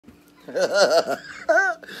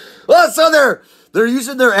Well, so they're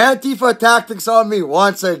using their Antifa tactics on me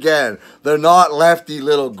once again. They're not lefty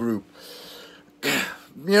little group.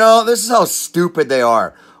 You know, this is how stupid they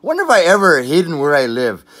are. Wonder if I ever hidden where I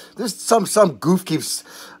live. There's some goof keeps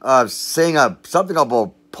saying something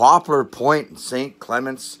about Poplar Point in St.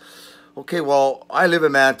 Clements. Okay, well, I live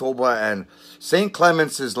in Manitoba, and St.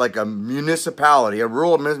 Clements is like a municipality, a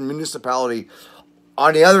rural municipality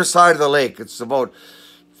on the other side of the lake. It's about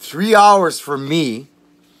 3 hours from me.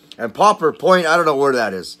 And Poplar Point, I don't know where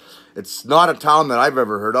that is. It's not a town that I've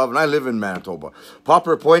ever heard of, and I live in Manitoba.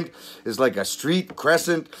 Poplar Point is like a street,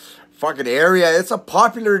 crescent, fucking area. It's a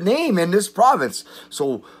popular name in this province.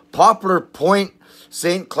 So Poplar Point,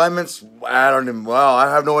 St. Clements, I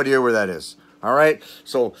have no idea where that is. All right?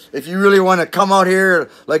 So if you really want to come out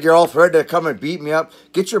here like you're all threatening to come and beat me up,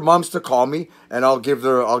 get your moms to call me, and I'll give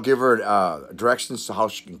her directions to how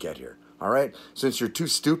she can get here. All right? Since you're too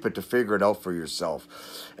stupid to figure it out for yourself.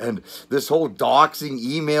 And this whole doxing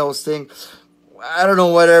emails thing, I don't know,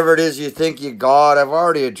 whatever it is you think you got. I've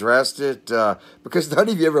already addressed it because none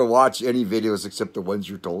of you ever watch any videos except the ones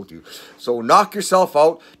you're told to. So knock yourself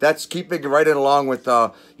out. That's keeping right along with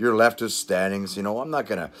your leftist standings. You know, I'm not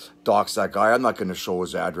going to dox that guy. I'm not going to show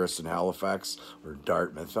his address in Halifax or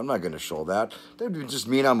Dartmouth. I'm not going to show that. That would just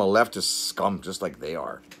mean I'm a leftist scum just like they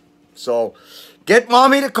are. So get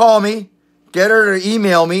mommy to call me. Get her to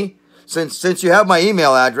email me. Since you have my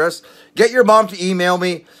email address, get your mom to email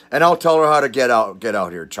me, and I'll tell her how to get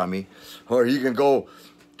out here, chummy. Or you can go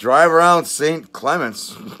drive around St.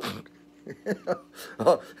 Clements.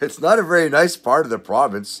 It's not a very nice part of the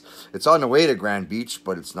province. It's on the way to Grand Beach,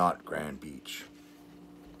 but it's not Grand Beach.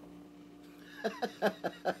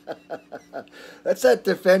 That's that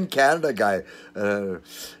Defend Canada guy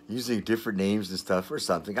using different names and stuff or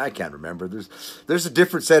something. I can't remember. There's a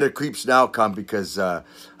different set of creeps now come because I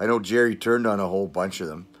know Jerry turned on a whole bunch of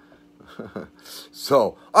them.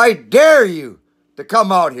 So I dare you to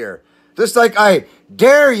come out here. Just like I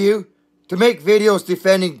dare you to make videos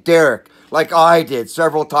defending Derek like I did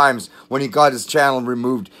several times when he got his channel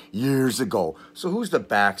removed years ago. So who's the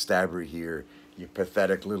backstabber here, you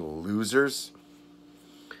pathetic little losers?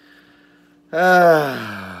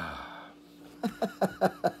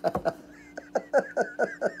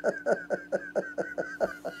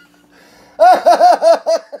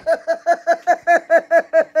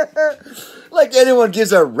 Like anyone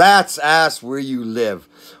gives a rat's ass where you live.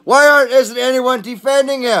 Why isn't anyone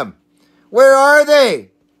defending him? Where are they?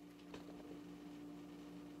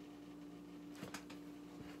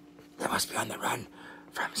 They must be on the run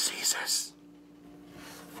from Caesars.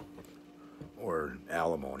 Or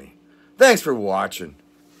alimony. Thanks for watching.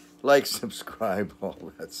 Like, subscribe,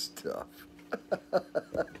 all that stuff.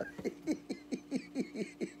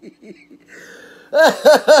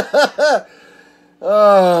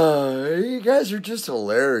 You guys are just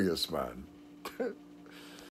hilarious, man.